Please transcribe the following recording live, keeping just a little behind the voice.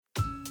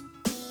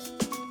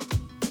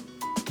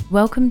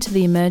Welcome to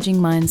the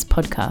Emerging Minds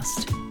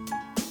podcast.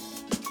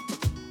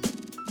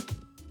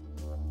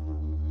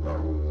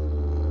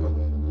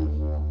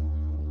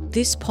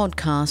 This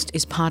podcast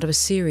is part of a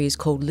series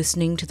called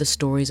Listening to the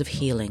Stories of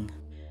Healing.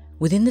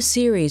 Within the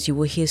series, you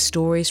will hear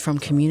stories from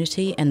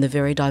community and the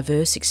very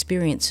diverse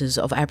experiences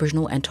of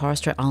Aboriginal and Torres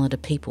Strait Islander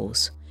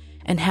peoples,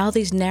 and how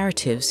these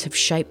narratives have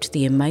shaped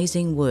the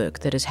amazing work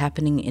that is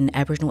happening in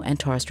Aboriginal and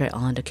Torres Strait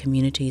Islander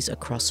communities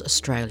across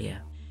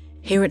Australia.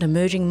 Here at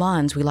Emerging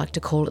Minds, we like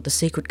to call it the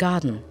secret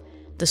garden,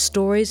 the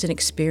stories and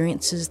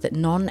experiences that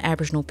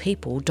non-Aboriginal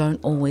people don't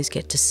always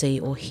get to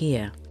see or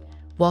hear.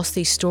 Whilst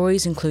these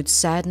stories include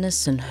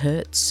sadness and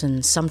hurts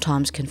and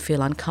sometimes can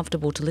feel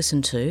uncomfortable to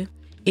listen to,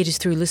 it is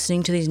through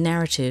listening to these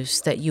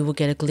narratives that you will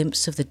get a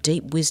glimpse of the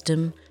deep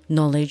wisdom,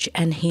 knowledge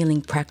and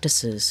healing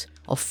practices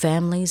of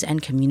families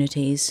and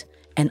communities,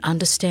 and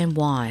understand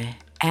why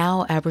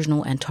our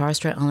Aboriginal and Torres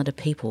Strait Islander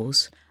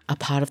peoples are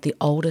part of the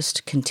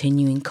oldest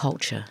continuing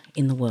culture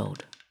in the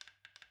world.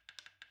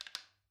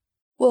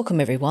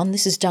 Welcome everyone,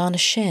 this is Dana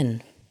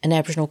Shen, an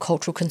Aboriginal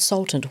cultural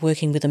consultant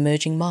working with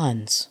Emerging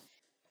Minds.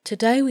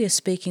 Today we are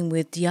speaking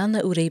with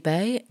Diana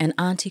Uribe and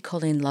Auntie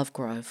Colleen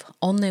Lovegrove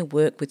on their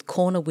work with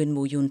Corner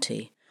Windmill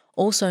Yunti,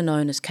 also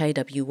known as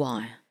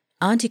KWY.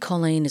 Auntie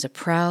Colleen is a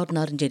proud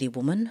Ngarrindjeri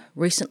woman,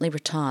 recently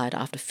retired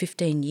after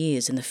 15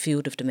 years in the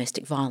field of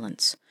domestic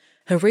violence.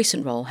 Her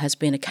recent role has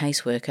been a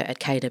caseworker at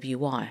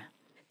KWY.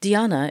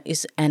 Diana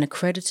is an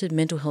accredited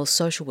mental health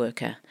social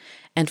worker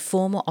and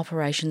former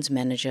operations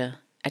manager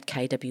at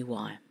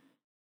KWY.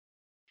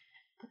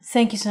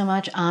 Thank you so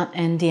much, Aunt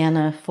and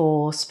Diana,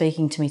 for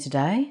speaking to me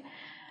today.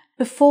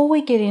 Before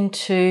we get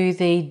into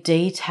the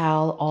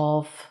detail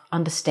of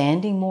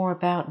understanding more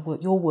about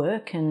your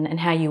work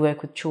and how you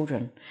work with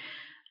children,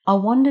 I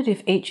wondered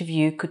if each of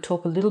you could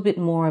talk a little bit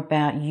more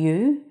about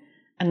you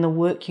and the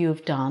work you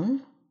have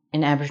done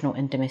in Aboriginal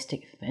and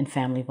domestic and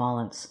family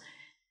violence.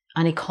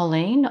 Auntie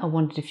Colleen, I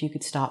wondered if you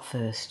could start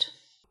first.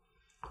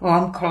 Well,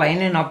 I'm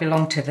Colleen and I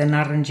belong to the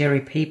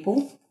Ngarrindjeri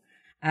people.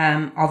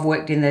 I've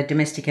worked in the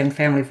domestic and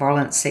family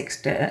violence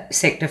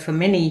sector for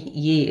many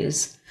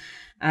years.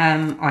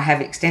 I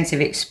have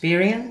extensive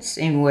experience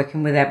in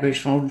working with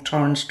Aboriginal and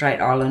Torres Strait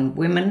Island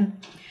women.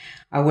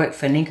 I work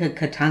for Ninka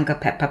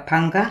Katanga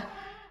Papapanga,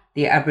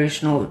 the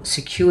Aboriginal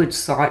secured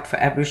site for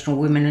Aboriginal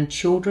women and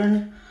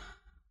children,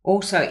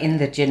 also in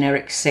the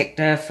generic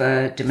sector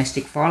for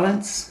domestic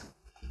violence.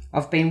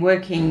 I've been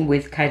working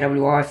with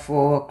KWY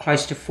for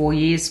close to 4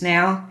 years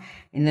now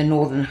in the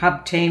Northern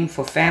Hub team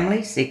for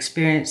families that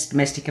experience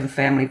domestic and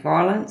family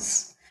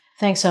violence.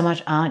 Thanks so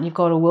much, Aunt. You've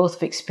got a wealth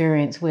of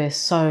experience. We're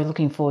so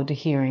looking forward to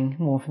hearing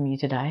more from you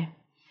today.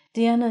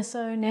 Diana,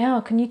 so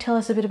now can you tell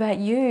us a bit about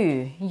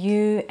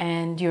you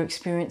and your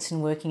experience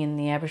in working in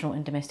the Aboriginal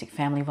and domestic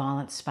family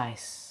violence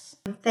space?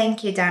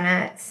 Thank you,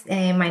 Dana.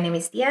 My name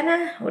is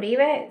Diana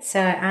Uribe.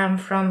 So I'm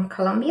from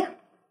Colombia.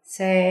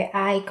 So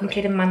I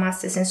completed my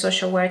master's in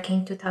social work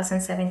in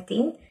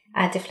 2017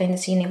 at the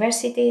Flinders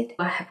University.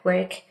 I have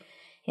worked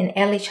in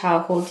early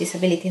childhood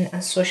disability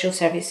and social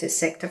services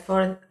sector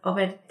for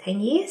over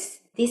 10 years.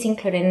 This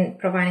including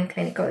providing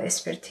clinical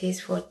expertise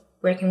for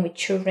working with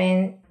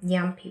children,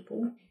 young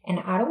people, and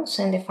adults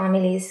and their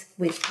families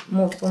with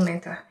multiple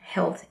mental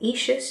health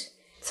issues,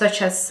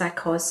 such as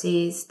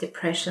psychosis,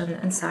 depression,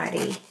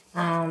 anxiety,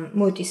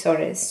 mood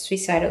disorders,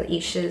 suicidal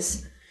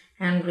issues,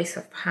 and risk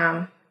of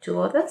harm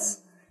to others.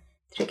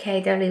 Through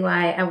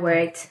KWY, I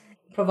worked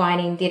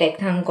providing direct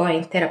and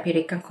ongoing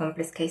therapeutic and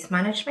complex case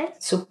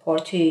management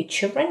support to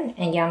children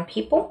and young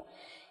people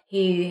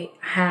who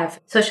have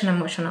social and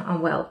emotional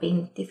and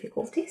well-being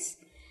difficulties.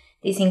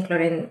 This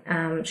including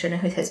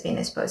children who has been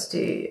exposed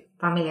to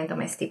family and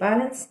domestic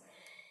violence,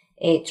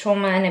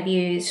 trauma and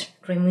abuse,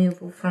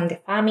 removal from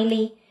the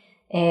family,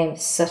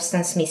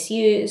 substance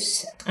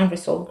misuse,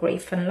 unresolved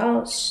grief and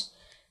loss,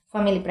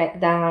 family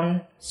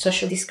breakdown,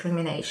 social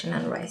discrimination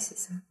and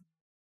racism.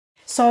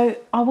 So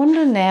I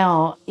wonder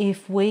now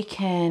if we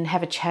can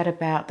have a chat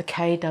about the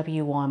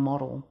KWY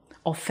model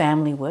of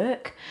family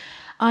work.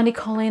 Auntie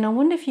Colleen, I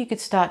wonder if you could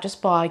start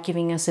just by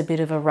giving us a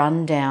bit of a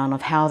rundown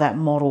of how that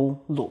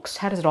model looks.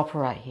 How does it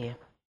operate here?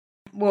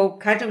 Well,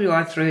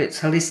 KWI, through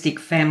its holistic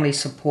family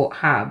support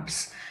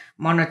hubs,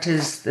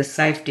 monitors the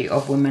safety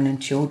of women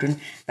and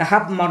children. The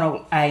hub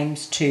model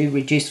aims to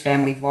reduce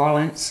family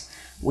violence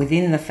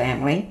within the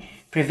family,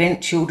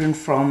 prevent children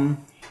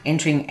from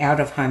entering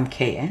out-of-home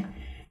care,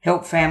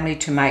 help family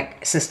to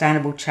make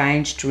sustainable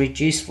change to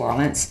reduce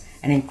violence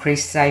and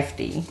increase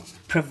safety,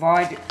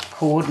 provide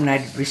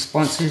coordinated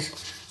responses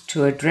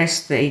to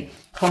address the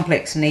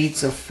complex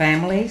needs of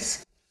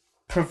families,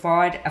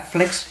 provide a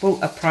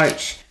flexible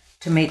approach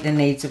to meet the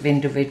needs of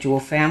individual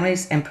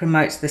families, and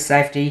promotes the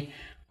safety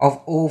of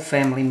all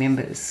family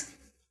members.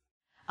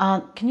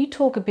 Can you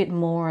talk a bit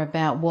more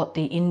about what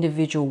the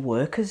individual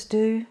workers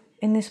do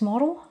in this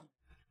model?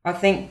 I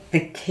think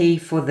the key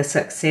for the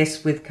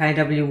success with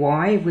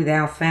KWY, with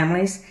our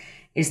families,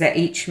 is that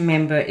each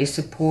member is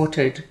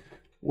supported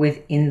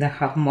within the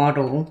hub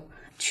model.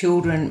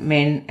 Children,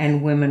 men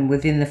and women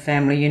within the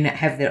family unit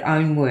have their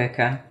own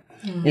worker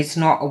It's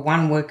not a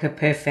one worker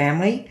per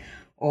family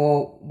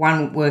or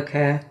one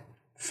worker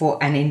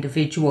for an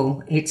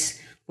individual.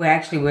 We're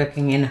actually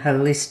working in a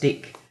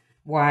holistic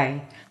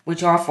way,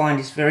 which I find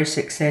is very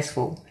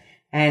successful.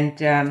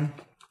 And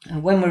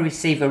when we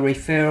receive a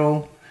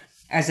referral,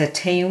 as a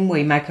team,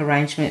 we make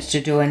arrangements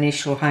to do an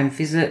initial home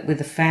visit with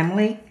the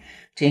family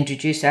to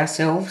introduce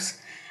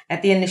ourselves.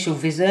 At the initial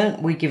visit,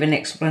 we give an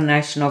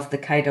explanation of the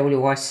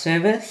KWI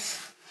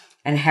service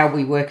and how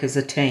we work as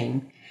a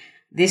team.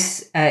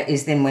 This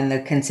is then when the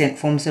consent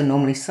forms are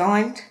normally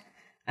signed.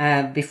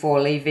 Before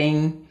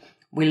leaving,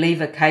 we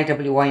leave a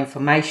KWI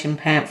information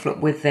pamphlet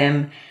with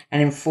them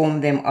and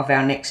inform them of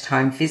our next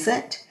home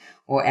visit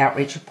or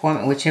outreach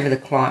appointment, whichever the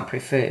client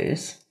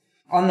prefers.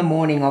 On the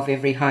morning of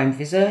every home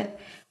visit,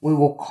 we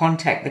will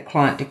contact the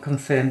client to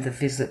confirm the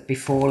visit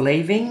before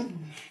leaving.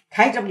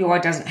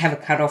 KWI doesn't have a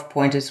cut-off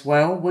point as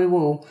well. We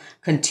will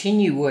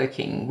continue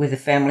working with the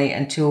family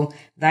until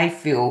they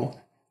feel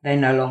they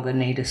no longer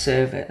need a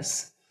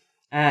service.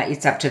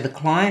 It's up to the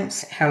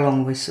clients how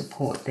long we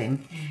support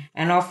them.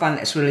 And I find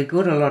that's really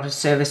good. A lot of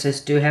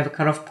services do have a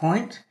cut-off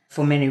point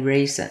for many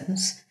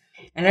reasons.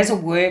 And as a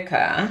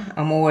worker,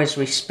 I'm always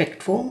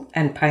respectful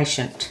and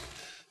patient.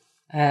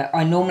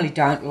 I normally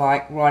don't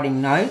like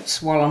writing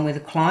notes while I'm with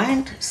a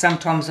client.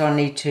 Sometimes I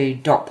need to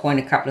dot point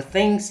a couple of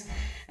things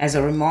as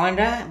a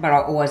reminder, but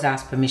I always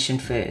ask permission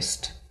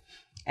first.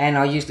 And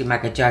I usually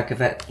make a joke of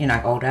it,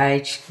 old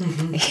age.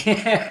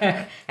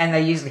 And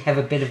they usually have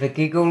a bit of a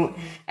giggle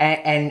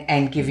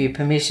and give you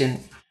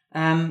permission.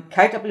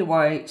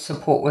 KWI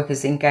support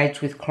workers engage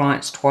with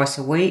clients twice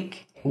a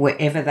week,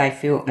 wherever they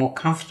feel more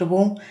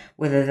comfortable,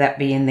 whether that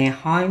be in their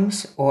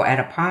homes or at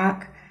a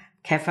park,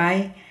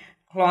 cafe.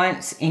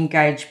 Clients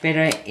engage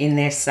better in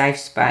their safe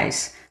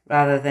space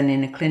rather than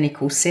in a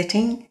clinical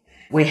setting.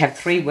 We have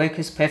 3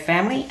 workers per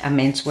family, a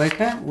men's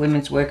worker,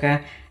 women's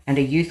worker and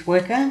a youth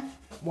worker.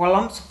 While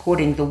I'm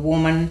supporting the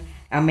woman,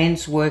 our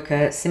men's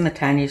worker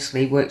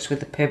simultaneously works with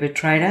the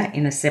perpetrator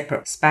in a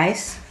separate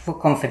space for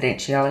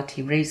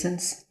confidentiality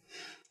reasons,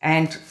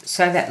 and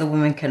so that the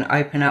woman can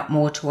open up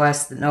more to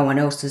us, that no one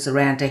else is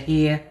around to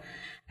hear.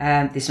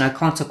 There's no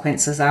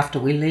consequences after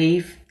we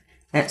leave,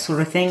 that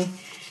sort of thing.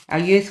 Our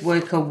youth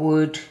worker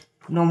would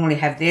normally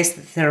have their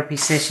therapy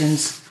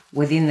sessions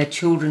within the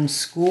children's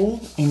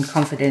school in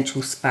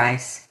confidential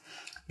space.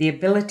 The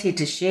ability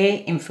to share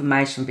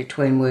information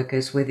between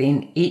workers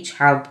within each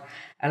hub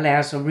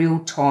allows a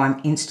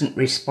real-time instant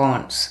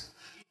response.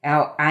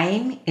 Our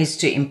aim is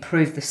to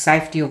improve the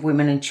safety of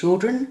women and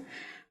children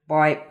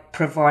by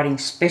providing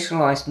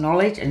specialised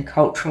knowledge and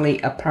culturally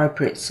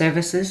appropriate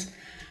services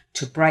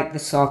to break the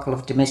cycle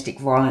of domestic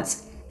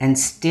violence and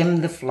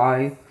stem the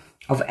flow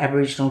of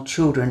Aboriginal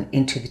children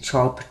into the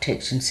child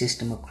protection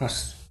system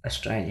across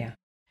Australia.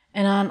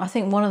 And I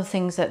think one of the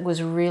things that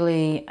was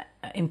really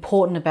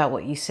important about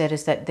what you said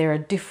is that there are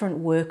different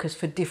workers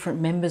for different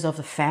members of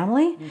the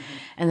family.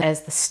 And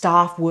as the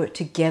staff work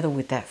together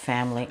with that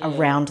family,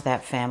 around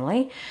that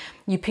family,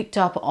 you picked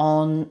up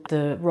on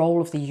the role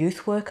of the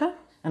youth worker.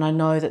 And I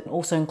know that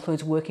also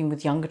includes working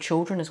with younger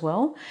children as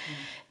well.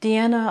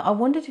 Deanna, I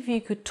wondered if you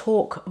could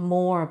talk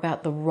more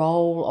about the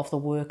role of the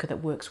worker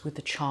that works with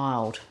the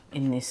child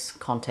in this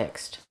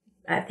context.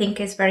 I think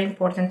it's very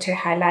important to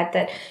highlight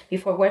that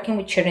before working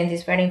with children,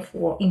 it's very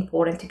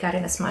important to gather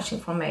as much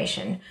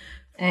information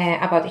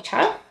about the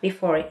child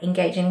before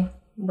engaging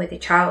with the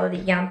child or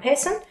the young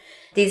person.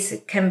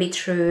 This can be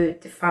through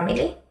the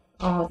family,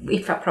 or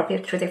if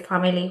appropriate, through the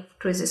family,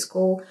 through the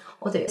school,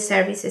 or the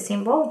services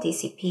involved,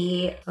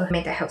 DCP or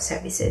mental health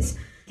services.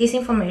 This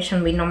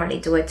information, we normally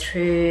do it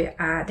through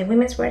the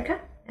women's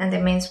worker and the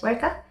men's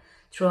worker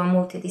through a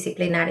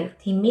multidisciplinary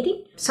team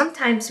meeting.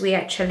 Sometimes we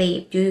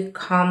actually do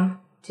come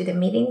to the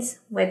meetings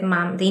with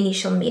mom, the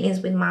initial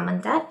meetings with mom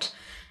and dad,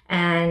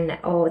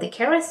 or the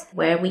carers,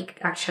 where we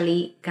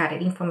actually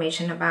gathered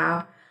information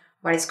about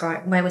what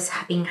was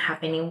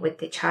happening with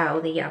the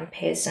child, the young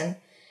person,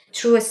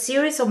 through a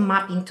series of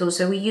mapping tools.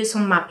 So we use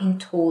some mapping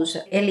tools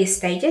early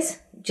stages,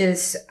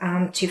 just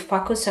to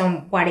focus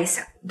on what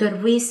is the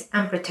risk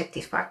and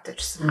protective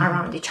factors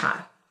around the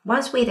child.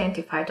 Once we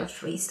identify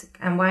those risks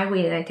and why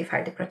we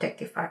identify the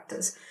protective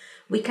factors,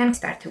 we can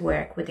start to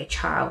work with the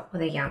child or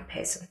the young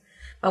person.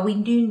 But we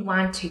do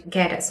want to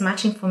get as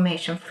much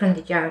information from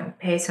the young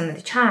person and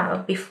the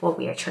child before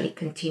we actually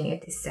continue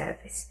the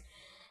service.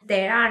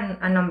 There are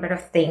a number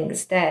of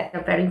things that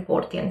are very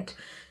important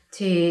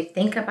to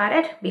think about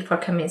it before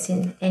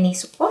commencing any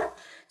support.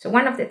 So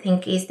one of the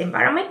things is the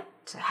environment.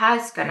 So how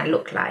it's going to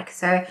look like.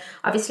 So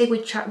obviously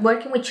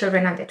working with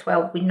children under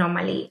 12, we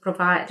normally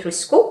provide through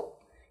school.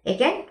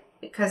 Again,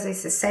 because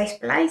it's a safe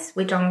place,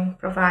 we don't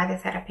provide the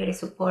therapeutic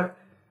support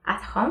at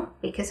home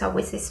because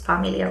always there's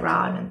family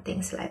around and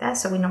things like that.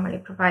 So we normally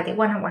provide the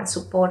one-on-one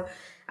support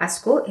at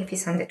school if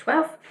it's under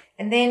 12.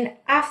 And then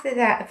after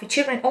that, for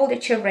children, older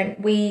children,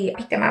 we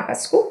pick them up at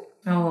school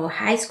or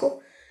high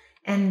school.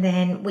 And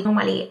then we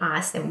normally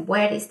ask them,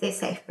 where is the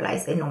safe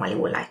place they normally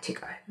would like to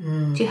go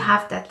to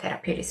have that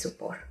therapeutic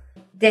support.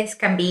 This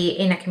can be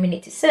in a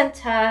community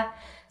center.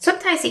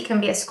 Sometimes it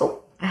can be a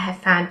school. I have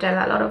found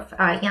that a lot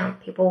of young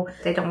people,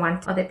 they don't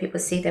want other people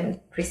to see them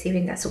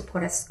receiving that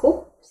support at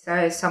school.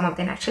 So some of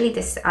them actually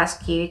just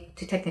ask you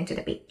to take them to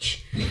the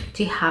beach,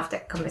 to have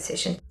that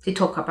conversation, to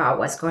talk about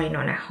what's going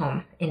on at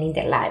home and in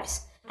their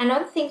lives.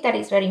 Another thing that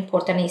is very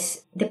important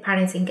is the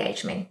parents'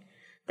 engagement.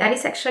 That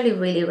is actually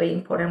really, really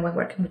important when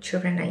working with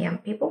children and young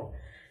people.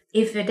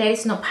 If there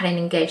is no parent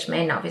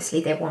engagement,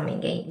 obviously they won't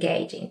be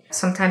engaging.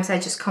 Sometimes I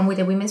just come with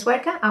a women's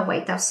worker. I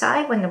wait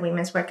outside when the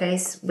women's worker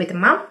is with the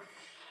mom.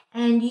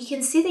 And you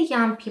can see the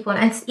young people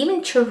and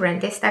even children,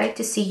 they started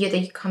to see you that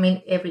you come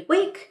in every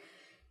week.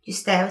 You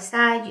stay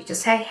outside, you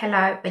just say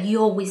hello, but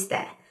you're always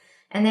there.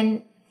 And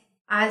then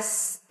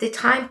as the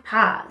time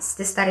passed,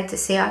 they started to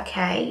say,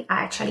 okay,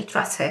 I actually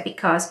trust her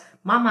because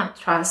mama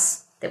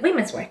trusts the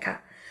women's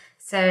worker.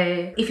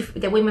 So if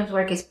the women's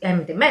worker is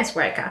the men's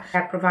worker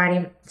are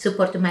providing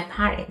support to my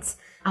parents,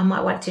 I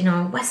might want to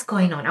know what's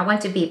going on. I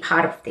want to be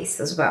part of this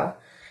as well.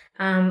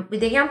 With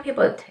the young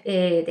people,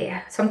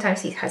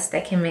 sometimes it has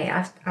taken me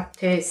up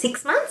to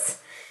 6 months.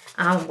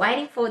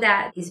 Waiting for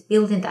that is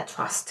building that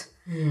trust.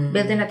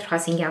 Building a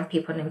trust in young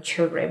people and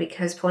children,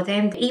 because for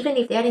them, even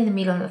if they're in the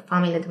middle of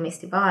family and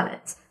domestic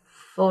violence,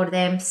 for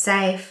them,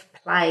 safe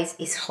place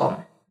is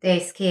home. They're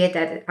scared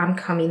that I'm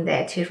coming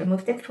there to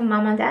remove them from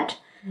mom and dad.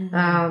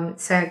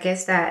 So I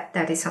guess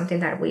that is something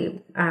that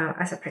we,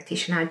 as a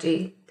practitioner,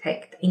 do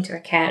take into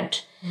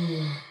account.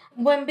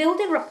 When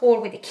building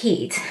rapport with the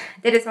kids,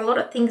 there is a lot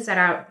of things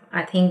that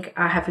I think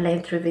I have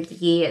learned through the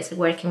years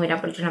working with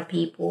Aboriginal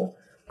people,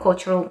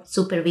 cultural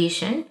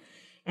supervision,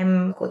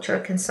 and cultural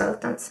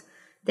consultants.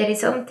 There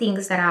is some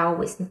things that I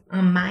always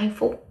am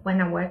mindful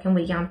when I'm working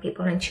with young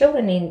people and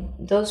children.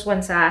 And those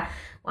ones are,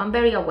 I'm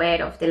very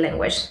aware of the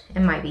language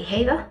and my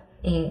behavior,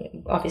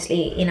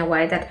 obviously in a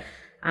way that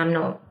I'm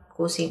not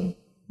causing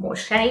more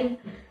shame,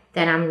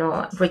 that I'm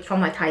not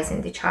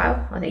re-traumatizing the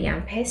child or the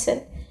young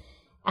person.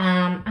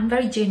 I'm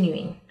very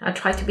genuine. I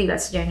try to be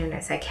as genuine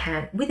as I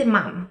can with the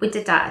mom, with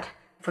the dad.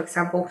 For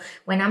example,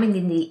 when I'm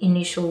in the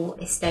initial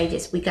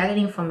stages, we gather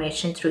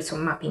information through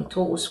some mapping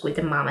tools with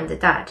the mom and the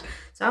dad.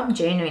 So I'm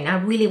genuine. I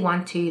really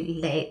want to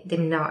let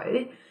them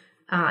know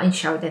and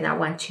show them I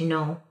want to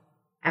know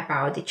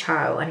about the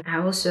child. And I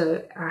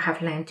also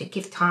have learned to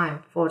give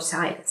time for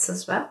silence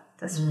as well.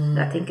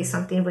 I think is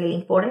something really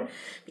important,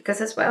 because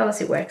as well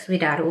as it works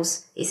with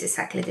adults, it's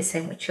exactly the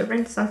same with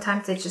children.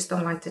 Sometimes they just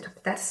don't want to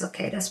talk. That's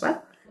okay as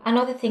well.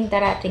 Another thing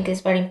that I think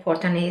is very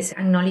important is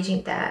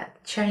acknowledging that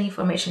sharing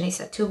information is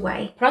a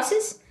two-way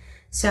process.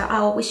 So I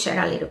always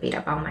share a little bit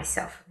about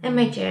myself and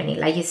my journey.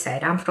 Like you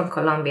said, I'm from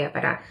Colombia,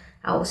 but I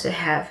also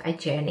have a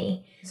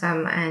journey. So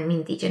I'm an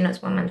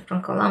Indigenous woman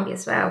from Colombia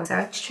as well. So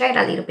I share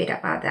a little bit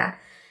about that,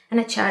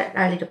 and I share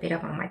a little bit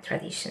about my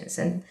traditions.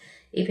 And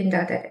even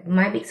though there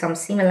might be some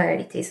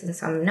similarities and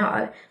some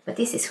no, but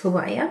this is who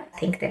I am. I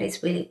think that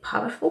is really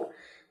powerful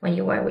when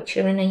you work with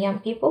children and young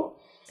people.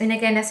 And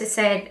again, as I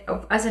said,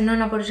 as a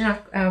non-Aboriginal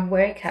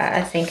worker,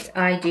 I think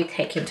I do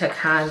take into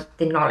account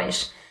the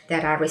knowledge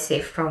that I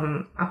receive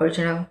from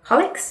Aboriginal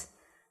colleagues,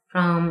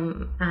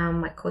 from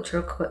my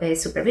cultural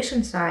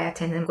supervision. So I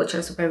attend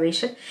cultural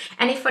supervision.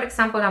 And if, for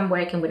example, I'm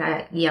working with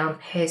a young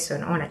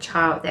person or a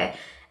child that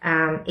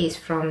is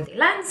from the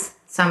lands,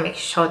 so I make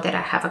sure that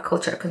I have a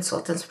cultural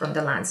consultant from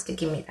the lands to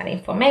give me that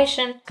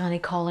information. Auntie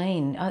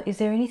Colleen, is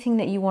there anything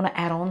that you want to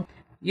add on?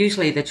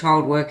 Usually the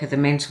child worker, the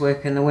men's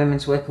worker and the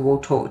women's worker will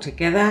talk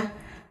together.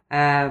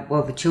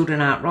 Well, the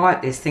children aren't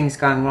right. There's things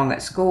going wrong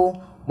at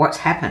school. What's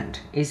happened?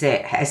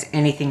 Has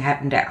anything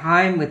happened at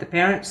home with the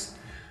parents?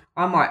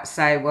 I might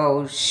say,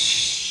 well,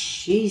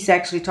 she's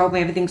actually told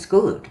me everything's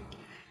good.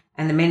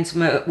 And the men's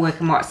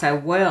worker might say,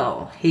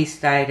 well, he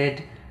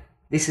stated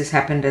this has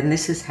happened and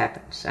this has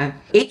happened. So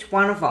each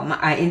one of them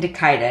are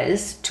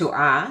indicators to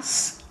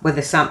us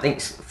whether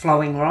something's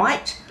flowing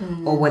right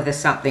or whether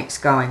something's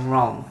going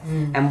wrong.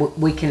 And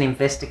we can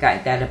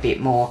investigate that a bit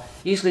more.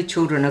 Usually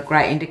children are a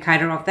great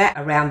indicator of that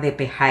around their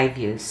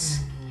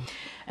behaviours.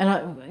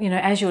 And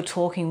as you're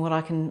talking,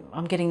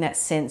 I'm getting that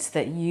sense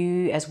that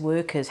you as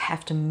workers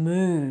have to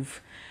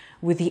move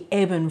with the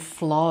ebb and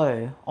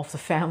flow of the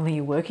family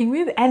you're working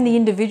with and the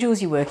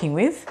individuals you're working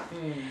with.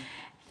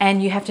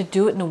 And you have to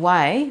do it in a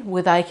way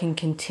where they can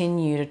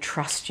continue to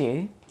trust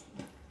you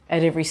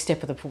at every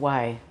step of the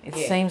way. It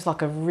seems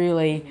like a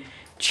really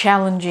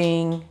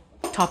challenging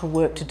type of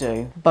work to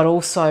do, but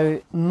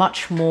also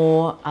much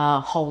more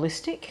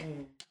holistic.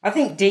 I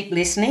think deep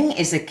listening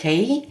is a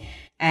key,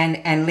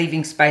 and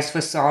leaving space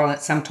for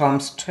silence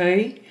sometimes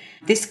too.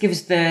 This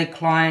gives the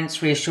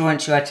clients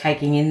reassurance you are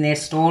taking in their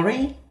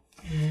story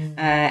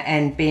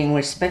and being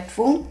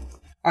respectful.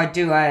 I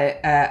do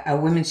a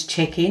women's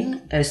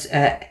check-in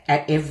at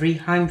every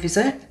home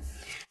visit,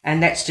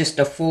 and that's just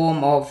a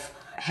form of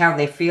how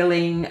they're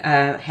feeling,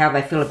 how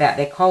they feel about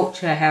their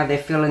culture, how they're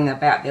feeling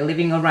about their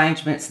living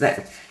arrangements.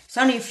 It's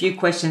only a few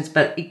questions,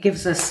 but it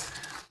gives us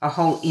a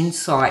whole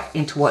insight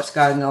into what's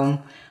going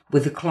on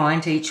with the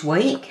client each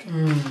week.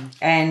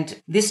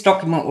 And this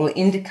document will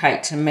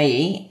indicate to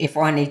me if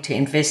I need to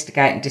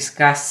investigate and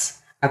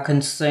discuss a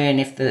concern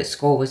if the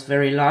score was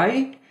very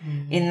low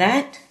in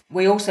that.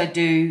 We also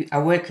do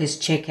a workers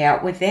check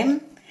out with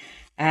them,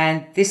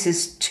 and this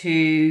is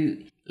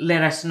to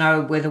let us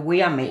know whether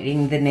we are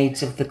meeting the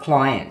needs of the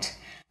client.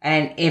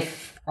 And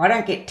if I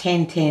don't get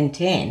 10, 10,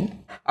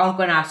 10, I'm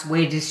going to ask,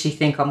 where does she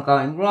think I'm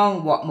going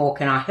wrong? What more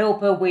can I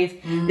help her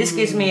with? This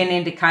gives me an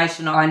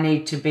indication I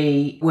need to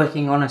be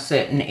working on a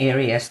certain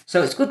area.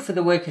 So it's good for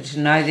the worker to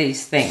know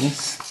these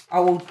things. I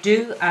will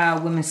do a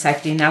women's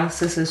safety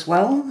analysis as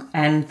well,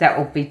 and that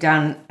will be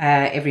done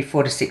every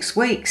 4 to 6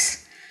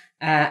 weeks,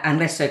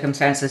 unless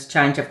circumstances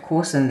change, of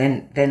course, and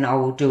then I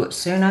will do it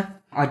sooner.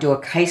 I do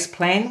a case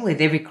plan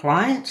with every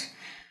client,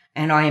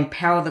 and I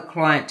empower the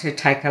client to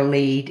take a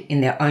lead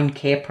in their own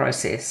care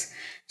process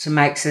to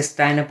make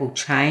sustainable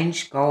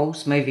change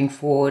goals moving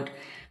forward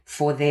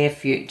for their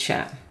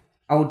future.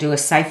 I will do a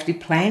safety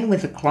plan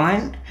with the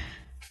client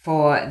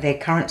for their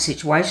current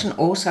situation,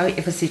 also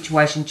if a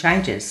situation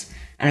changes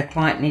and a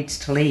client needs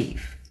to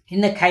leave. In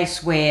the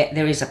case where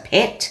there is a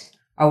pet,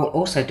 I will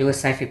also do a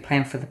safety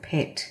plan for the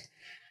pet.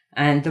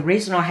 And the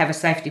reason I have a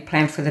safety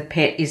plan for the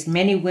pet is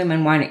many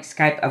women won't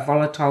escape a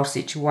volatile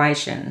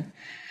situation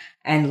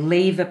and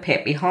leave a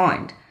pet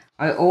behind.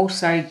 I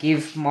also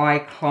give my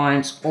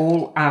clients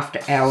all after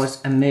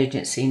hours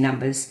emergency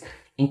numbers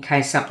in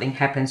case something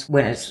happens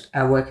when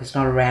a worker's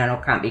not around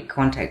or can't be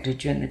contacted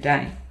during the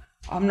day.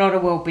 I'm not a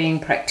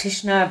wellbeing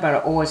practitioner, but I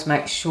always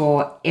make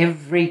sure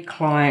every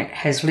client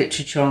has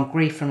literature on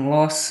grief and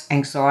loss,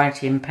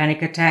 anxiety and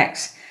panic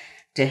attacks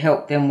to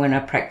help them when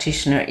a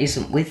practitioner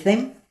isn't with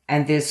them.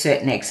 And there's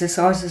certain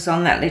exercises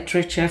on that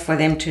literature for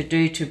them to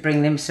do to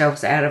bring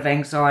themselves out of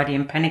anxiety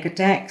and panic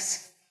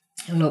attacks.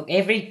 And look,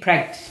 every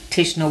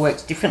practitioner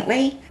works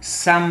differently.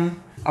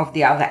 Some of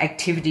the other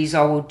activities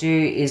I will do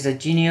is a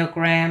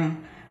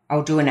genealogram.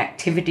 I'll do an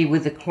activity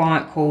with the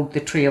client called the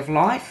Tree of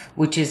Life,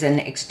 which is an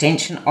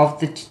extension of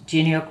the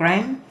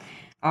genealogram.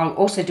 I'll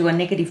also do a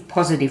negative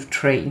positive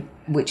tree,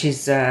 which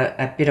is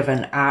a bit of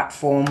an art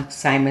form,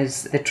 same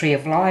as the Tree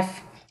of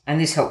Life. And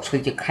this helps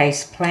with your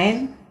case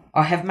plan.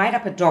 I have made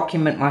up a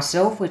document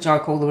myself, which I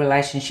call the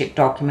relationship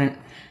document,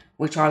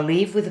 which I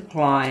leave with the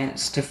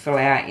clients to fill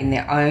out in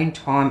their own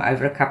time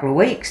over a couple of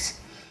weeks,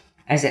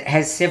 as it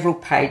has several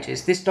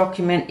pages. This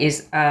document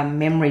is a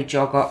memory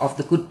jogger of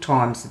the good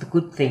times, the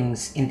good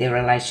things in their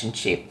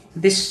relationship.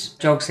 This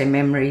jogs their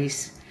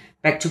memories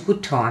back to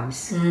good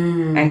times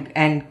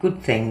and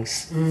good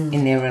things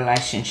in their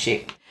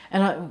relationship.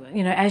 And,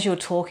 as you're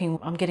talking,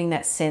 I'm getting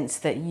that sense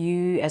that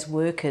you as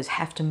workers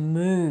have to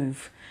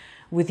move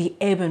with the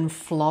ebb and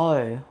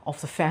flow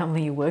of the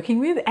family you're working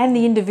with and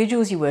the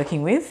individuals you're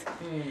working with.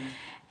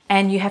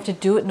 And you have to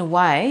do it in a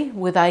way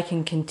where they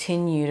can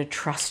continue to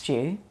trust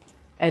you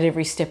at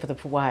every step of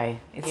the way.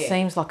 It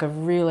seems like a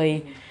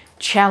really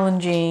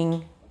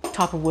challenging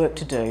type of work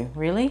to do,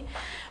 really,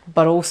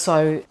 but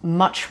also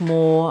much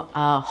more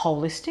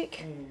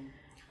holistic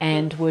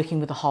and working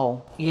with the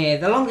whole. Yeah,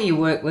 the longer you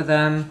work with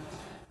them,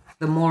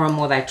 the more and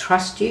more they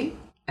trust you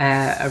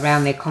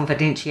around their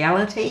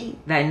confidentiality.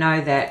 They know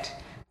that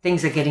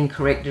things are getting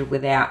corrected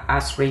without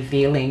us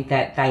revealing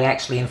that they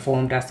actually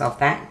informed us of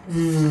that.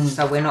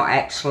 So we're not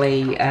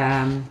actually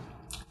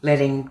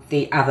letting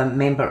the other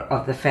member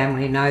of the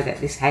family know that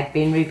this had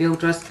been revealed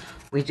to us.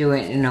 We do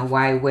it in a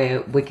way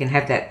where we can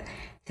have that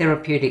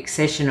therapeutic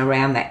session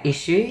around that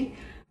issue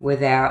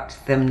without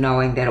them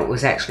knowing that it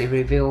was actually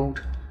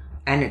revealed.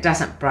 And it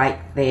doesn't break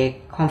their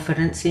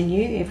confidence in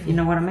you, if you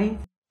know what I mean.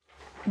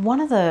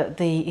 One of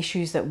the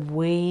issues that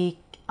we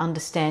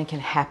understand can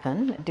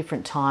happen at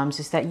different times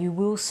is that you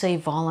will see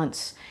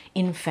violence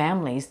in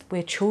families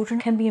where children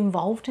can be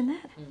involved in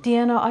that.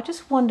 Deanna, I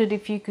just wondered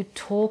if you could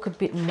talk a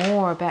bit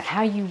more about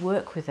how you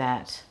work with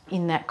that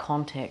in that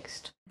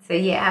context. So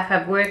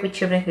I've worked with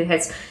children who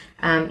has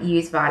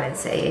used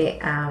violence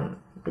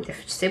with their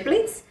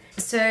siblings.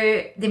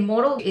 So the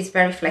model is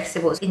very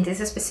flexible. In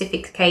these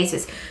specific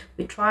cases,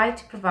 we try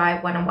to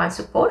provide one-on-one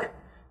support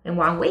in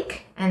 1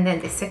 week, and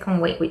then the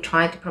second week we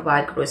try to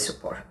provide group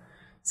support.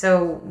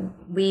 So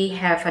we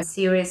have a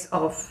series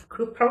of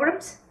group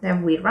programs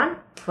that we run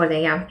for the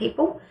young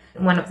people.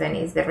 One of them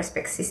is the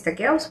Respect Sister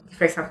Girls.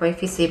 For example,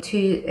 if you see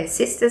two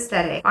sisters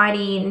that are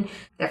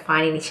they're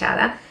fighting each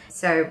other.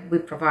 So we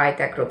provide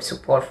that group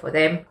support for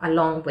them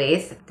along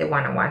with the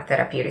one-on-one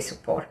therapeutic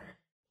support.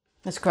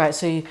 That's great.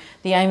 So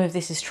the aim of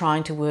this is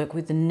trying to work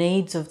with the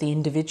needs of the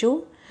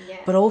individual,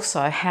 but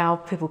also how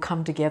people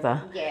come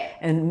together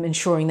and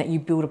ensuring that you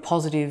build a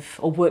positive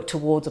or work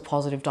towards a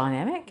positive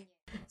dynamic.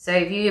 So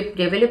if you're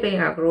developing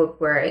a group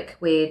work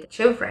with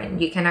children,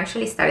 you can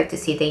actually start to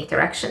see the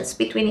interactions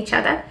between each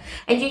other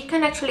and you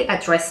can actually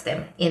address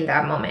them in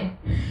that moment.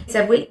 It's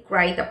a really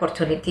great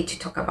opportunity to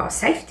talk about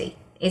safety.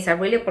 It's a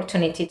really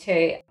opportunity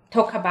to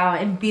talk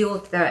about and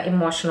build the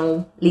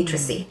emotional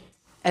literacy.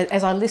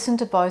 As I listen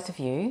to both of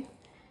you,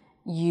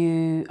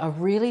 you are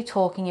really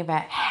talking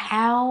about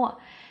how,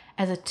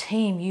 as a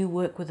team, you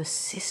work with a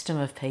system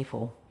of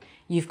people.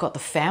 You've got the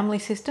family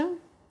system,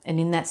 and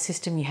in that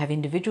system you have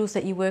individuals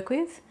that you work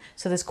with.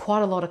 So there's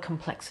quite a lot of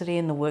complexity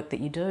in the work that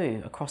you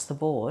do across the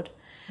board.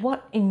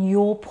 What, in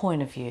your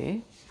point of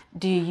view,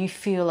 do you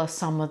feel are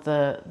some of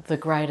the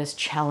greatest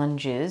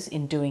challenges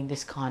in doing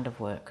this kind of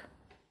work?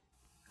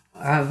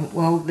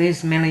 Well,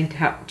 there's many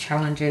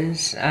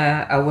challenges.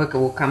 A worker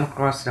will come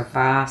across a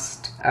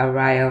vast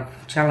array of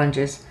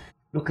challenges.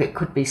 Look, it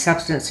could be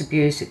substance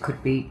abuse, it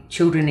could be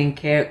children in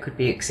care, it could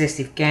be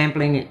excessive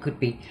gambling, it could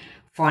be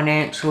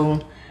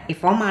financial.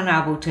 If I'm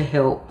unable to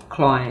help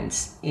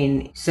clients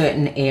in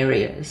certain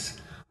areas,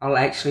 I'll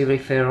actually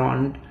refer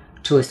on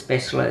to a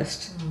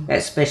specialist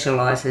that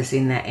specialises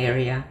in that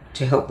area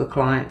to help the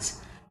clients.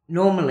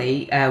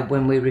 Normally,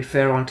 when we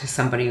refer on to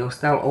somebody else,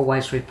 they'll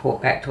always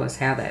report back to us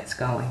how that's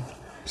going.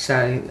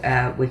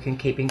 So we can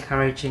keep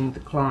encouraging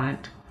the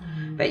client.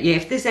 But yeah,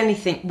 if there's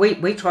anything,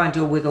 we try and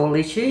deal with all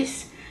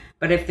issues.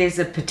 But if there's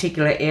a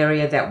particular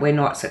area that we're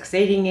not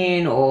succeeding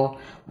in or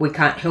we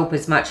can't help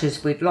as much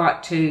as we'd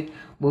like to,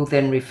 we'll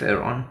then refer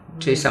on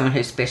to someone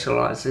who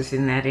specialises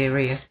in that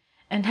area.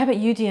 And how about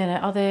you,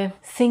 Deanna? Are there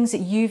things that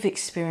you've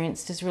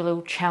experienced as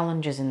real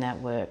challenges in that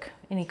work?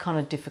 Any kind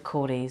of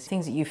difficulties,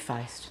 things that you've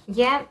faced?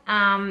 Yeah,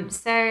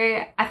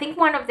 so I think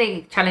one of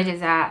the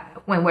challenges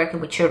when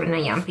working with children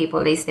and young people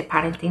is the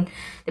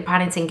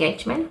parents'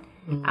 engagement.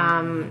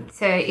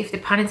 So if the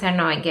parents are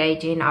not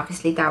engaging,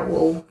 obviously that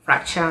will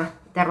fracture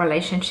the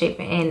relationship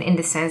in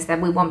the sense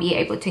that we won't be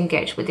able to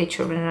engage with the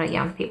children and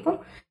young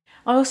people.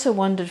 I also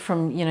wondered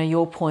from,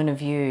 your point of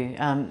view,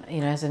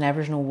 as an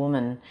Aboriginal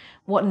woman,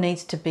 what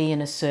needs to be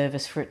in a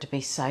service for it to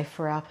be safe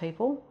for our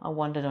people? I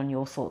wondered on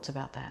your thoughts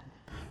about that.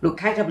 Look,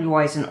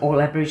 KWY isn't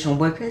all Aboriginal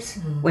workers.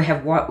 We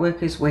have white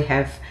workers, we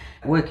have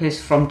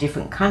workers from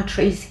different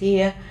countries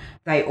here.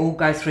 They all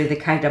go through the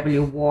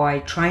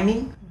KWY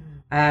training,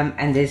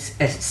 and there's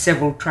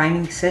several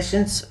training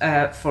sessions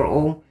for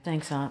all.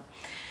 Thanks, Art.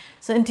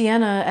 So,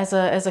 Deanna,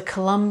 as a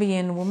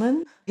Colombian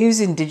woman who's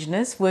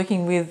Indigenous,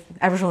 working with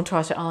Aboriginal and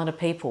Torres Strait Islander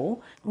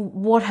people,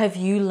 what have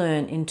you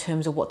learned in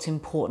terms of what's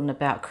important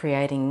about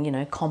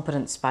creating,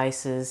 competent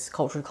spaces,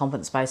 culturally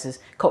competent spaces,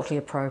 culturally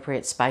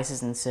appropriate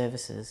spaces and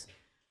services?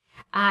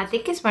 I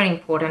think it's very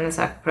important as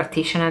a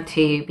practitioner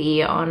to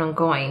be on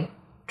ongoing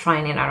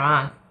training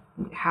around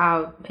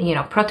how,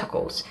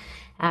 protocols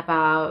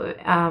about,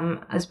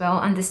 as well,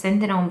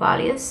 understand their own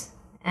values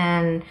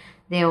and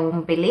their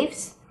own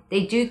beliefs.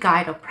 They do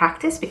guide our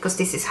practice because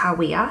this is how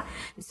we are.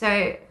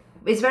 So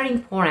it's very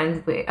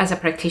important as a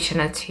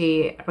practitioner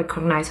to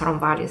recognize our own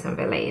values and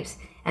beliefs,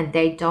 and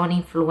they don't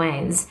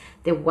influence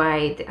the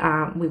way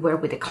we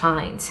work with the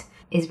clients.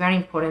 It's very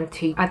important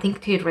to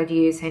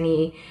reduce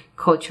any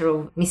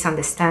cultural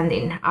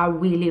misunderstanding. I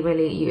really,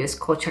 really use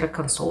cultural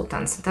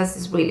consultants. That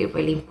is really,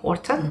 really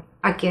important.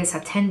 I guess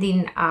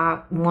attending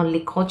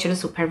monthly cultural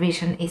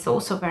supervision is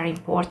also very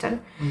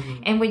important.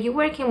 And when you're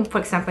working, for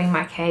example, in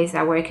my case,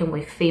 I'm working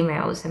with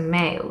females and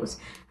males,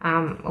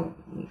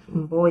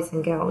 boys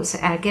and girls.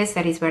 I guess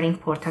that is very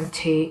important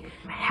to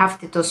have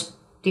those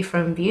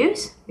different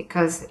views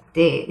because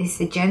there's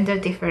the gender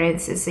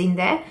differences in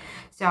there.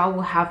 So I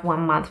will have 1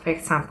 month, for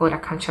example, a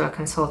cultural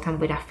consultant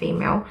with a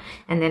female,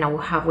 and then I will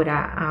have with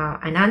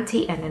an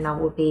auntie, and then I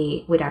will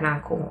be with an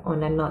uncle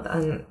on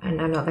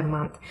another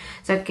month.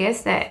 So I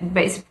guess that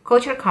basic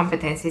cultural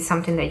competence is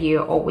something that you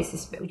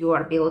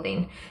are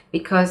building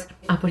because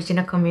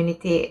Aboriginal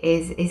community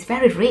is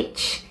very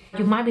rich.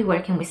 You might be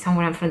working with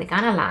someone from the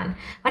Ghana land,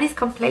 but it's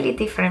completely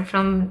different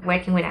from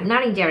working with a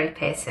Ngarrindjeri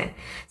person.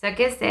 So I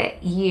guess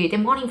that the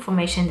more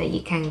information that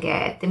you can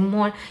get, the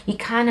more you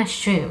can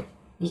assume.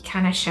 You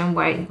can assume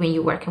when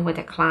you're working with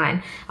a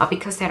client,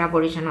 because they're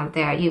Aboriginal,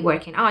 you're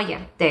working,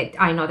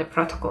 I know the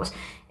protocols.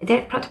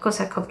 Their protocols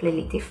are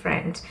completely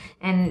different,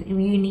 and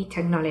you need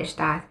to acknowledge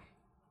that.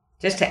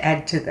 Just to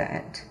add to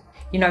that,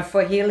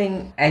 for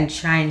healing and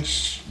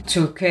change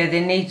to occur,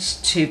 there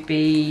needs to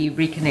be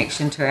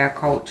reconnection to our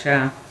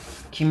culture,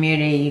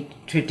 community,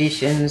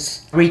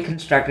 traditions,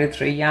 reconstructed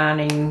through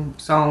yarning,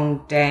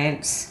 song,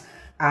 dance,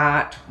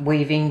 art,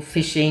 weaving,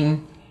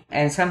 fishing,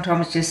 and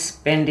sometimes just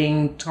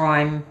spending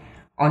time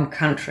on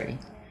country.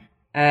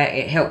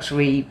 It helps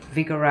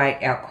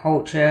revigorate our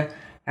culture,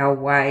 our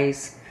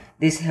ways.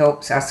 This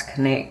helps us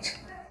connect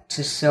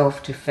to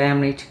self, to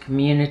family, to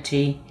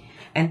community.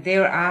 And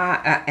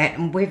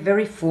and we're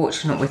very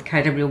fortunate with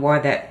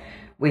KWY that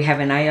we have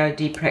an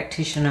AOD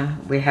practitioner,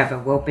 we have a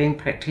wellbeing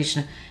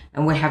practitioner,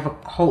 and we have a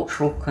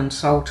cultural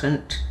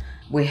consultant.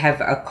 We have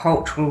a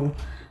cultural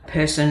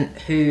person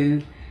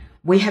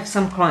we have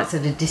some clients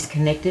that are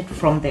disconnected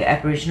from their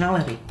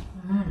Aboriginality.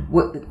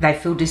 They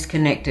feel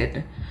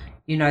disconnected.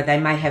 They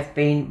may have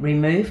been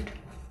removed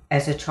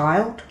as a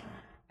child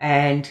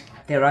and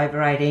they're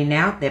over 18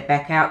 now. They're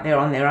back out there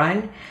on their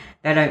own.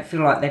 They don't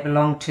feel like they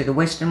belong to the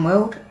Western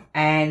world,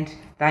 and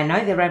they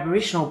know they're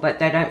Aboriginal, but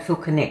they don't feel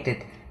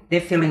connected.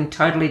 They're feeling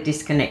totally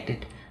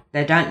disconnected.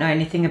 They don't know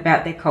anything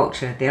about their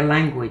culture, their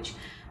language.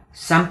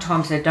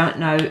 Sometimes they don't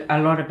know a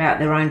lot about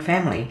their own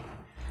family.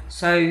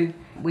 So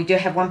we do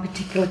have one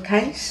particular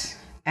case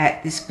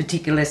at this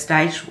particular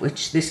stage,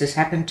 which this has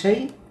happened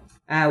to.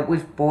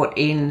 We've brought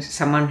in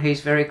someone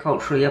who's very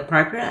culturally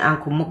appropriate,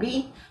 Uncle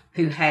Moogie,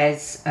 who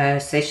has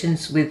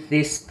sessions with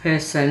this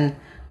person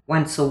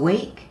once a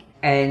week.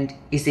 and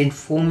is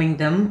informing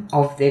them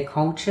of their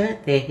culture,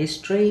 their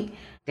history,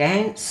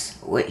 dance,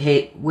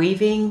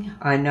 weaving.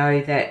 I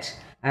know that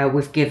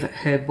we've given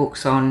her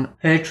books on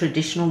her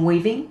traditional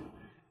weaving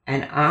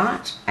and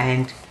art,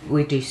 and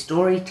we do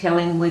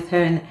storytelling with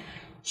her. And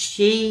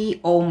she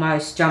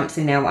almost jumps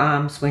in our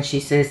arms when she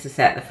sees us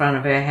at the front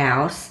of her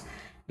house,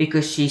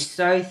 because she's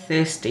so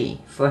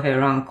thirsty for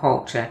her own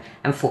culture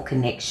and for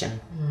connection.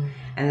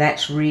 And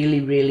that's really,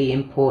 really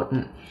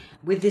important.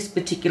 With this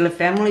particular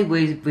family,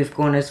 we've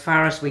gone as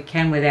far as we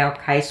can with our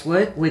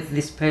casework with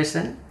this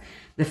person.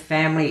 The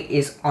family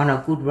is on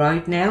a good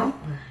road now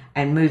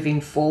and moving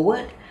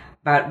forward,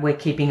 but we're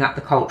keeping up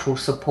the cultural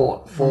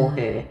support for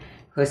her,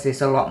 because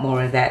there's a lot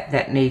more of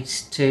that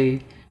needs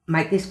to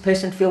make this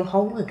person feel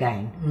whole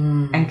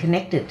again and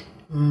connected.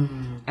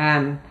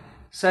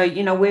 So,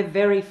 we're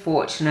very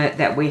fortunate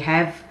that we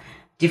have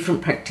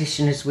different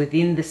practitioners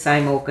within the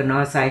same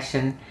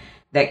organisation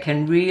that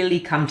can really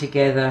come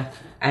together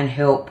and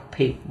help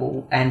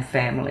people and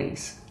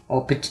families,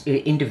 or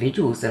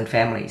individuals and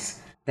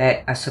families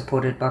that are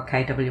supported by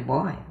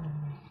KWY.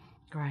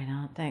 Great,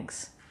 Aunt.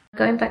 Thanks.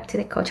 Going back to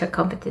the cultural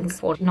competence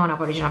for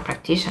non-Aboriginal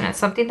practitioners,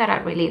 something that I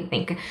really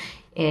think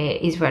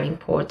is very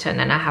important,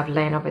 and I have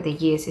learned over the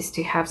years, is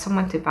to have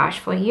someone to vouch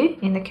for you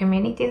in the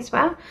community as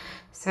well.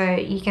 So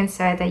you can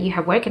say that you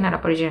have worked in an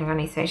Aboriginal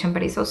organisation,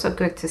 but it's also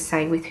good to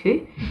say with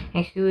who,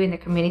 and who in the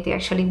community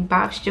actually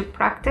vouch your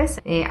practice.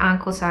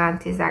 Uncles or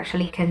aunties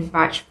actually can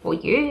vouch for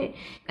you.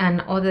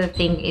 And other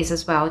thing is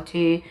as well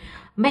to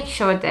make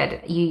sure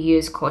that you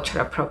use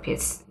cultural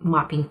appropriate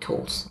mapping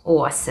tools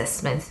or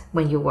assessments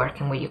when you're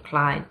working with your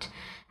client.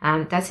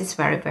 That is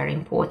very, very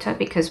important,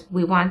 because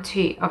we want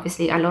to,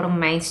 obviously, a lot of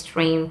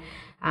mainstream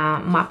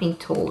mapping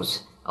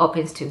tools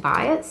opens to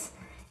bias.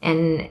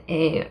 And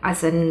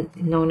as a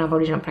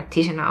non-Aboriginal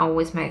practitioner, I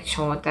always make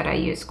sure that I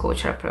use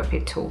cultural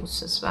appropriate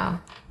tools as well.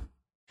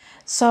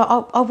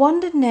 So I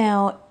wondered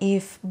now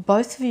if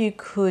both of you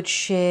could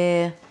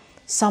share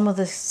some of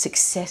the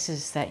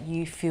successes that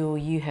you feel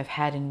you have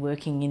had in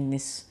working in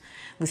this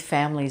with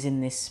families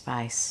in this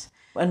space,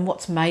 and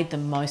what's made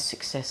them most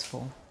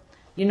successful.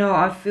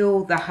 I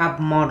feel the hub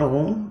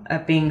model,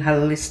 being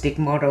holistic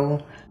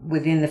model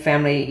within the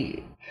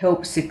family,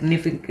 helps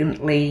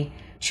significantly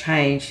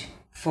change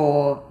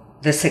for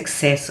the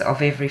success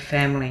of every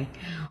family.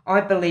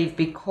 I believe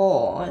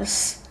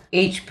because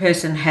each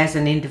person has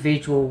an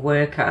individual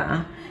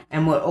worker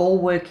and we're all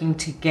working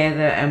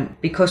together, and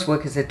because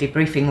workers are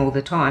debriefing all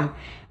the time,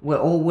 we're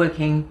all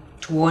working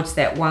towards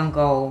that one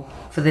goal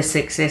for the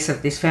success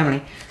of this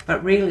family.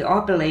 But really,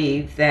 I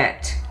believe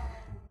that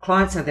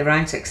clients are their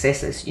own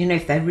successors.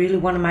 If they really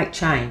want to make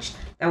change,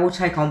 they will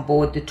take on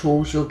board the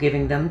tools you're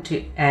giving them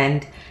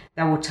and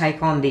they will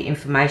take on the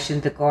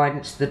information, the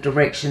guidance, the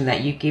direction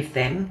that you give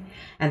them,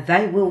 and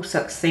they will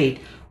succeed.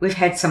 We've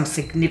had some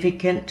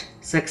significant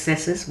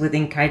successes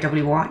within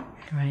KWY.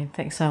 Great,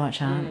 thanks so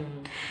much, Aunt.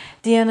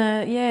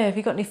 Deanna, have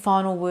you got any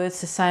final words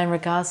to say in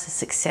regards to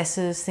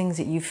successes, things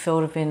that you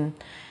felt have been,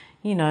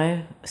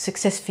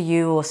 success for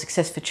you or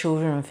success for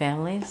children and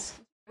families?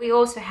 We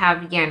also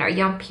have,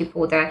 young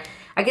people that,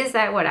 I guess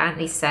that what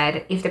Annie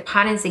said, if the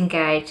parents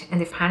engage and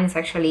the parents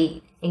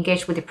actually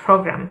engage with the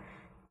program,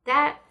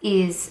 that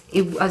is,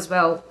 as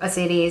well as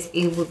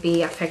it would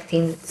be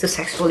affecting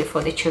successfully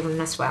for the children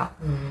as well.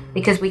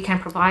 Because we can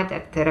provide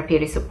that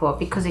therapeutic support,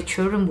 because the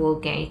children will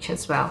engage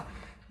as well.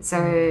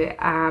 So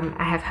I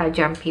have had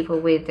young people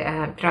with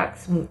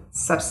drugs,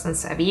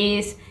 substance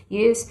abuse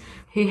use,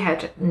 who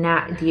had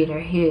not,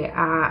 who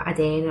are at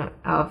the end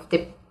of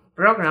the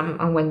program,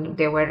 and when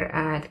they were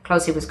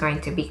close, it was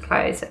going to be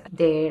closed,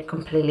 they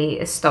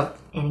completely stopped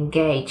and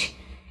engaged.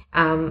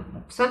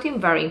 Something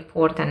very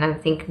important, I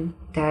think,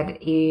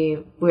 that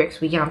it works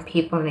with young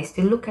people is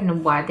to look at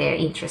what they're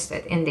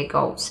interested in, their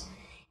goals,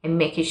 and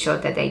making sure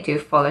that they do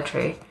follow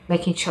through,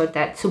 making sure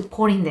that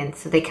supporting them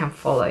so they can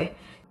follow.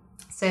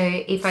 So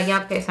if a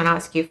young person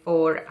asks you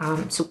for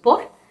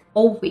support,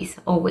 always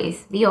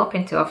be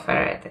open to offer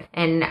it.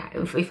 And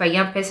if a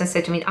young person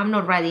said to me, I'm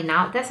not ready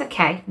now, that's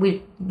okay.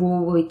 We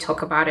will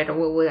talk about it, or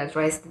we will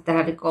address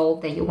that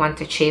goal that you want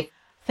to achieve.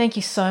 Thank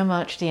you so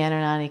much, Deanna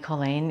and Auntie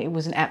Colleen. It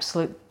was an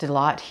absolute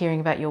delight hearing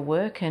about your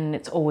work, and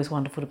it's always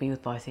wonderful to be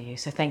with both of you.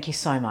 So thank you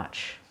so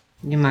much.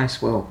 You're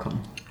most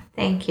welcome.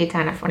 Thank you,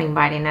 Tana, for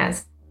inviting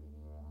us.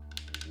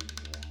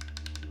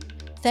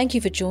 Thank you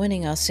for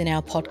joining us in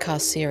our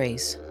podcast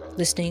series,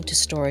 Listening to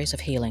Stories of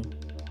Healing.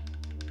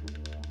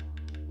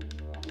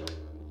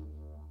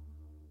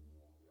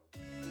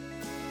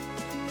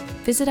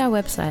 Visit our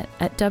website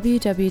at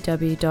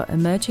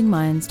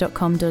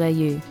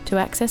www.emergingminds.com.au to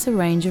access a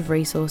range of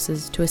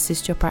resources to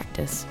assist your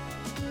practice.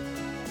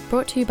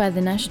 Brought to you by the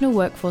National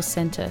Workforce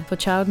Centre for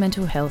Child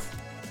Mental Health,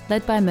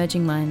 led by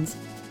Emerging Minds.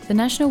 The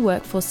National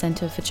Workforce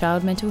Centre for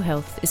Child Mental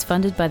Health is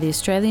funded by the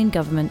Australian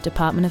Government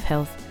Department of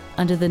Health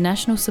under the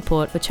National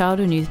Support for Child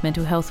and Youth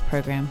Mental Health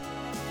Program.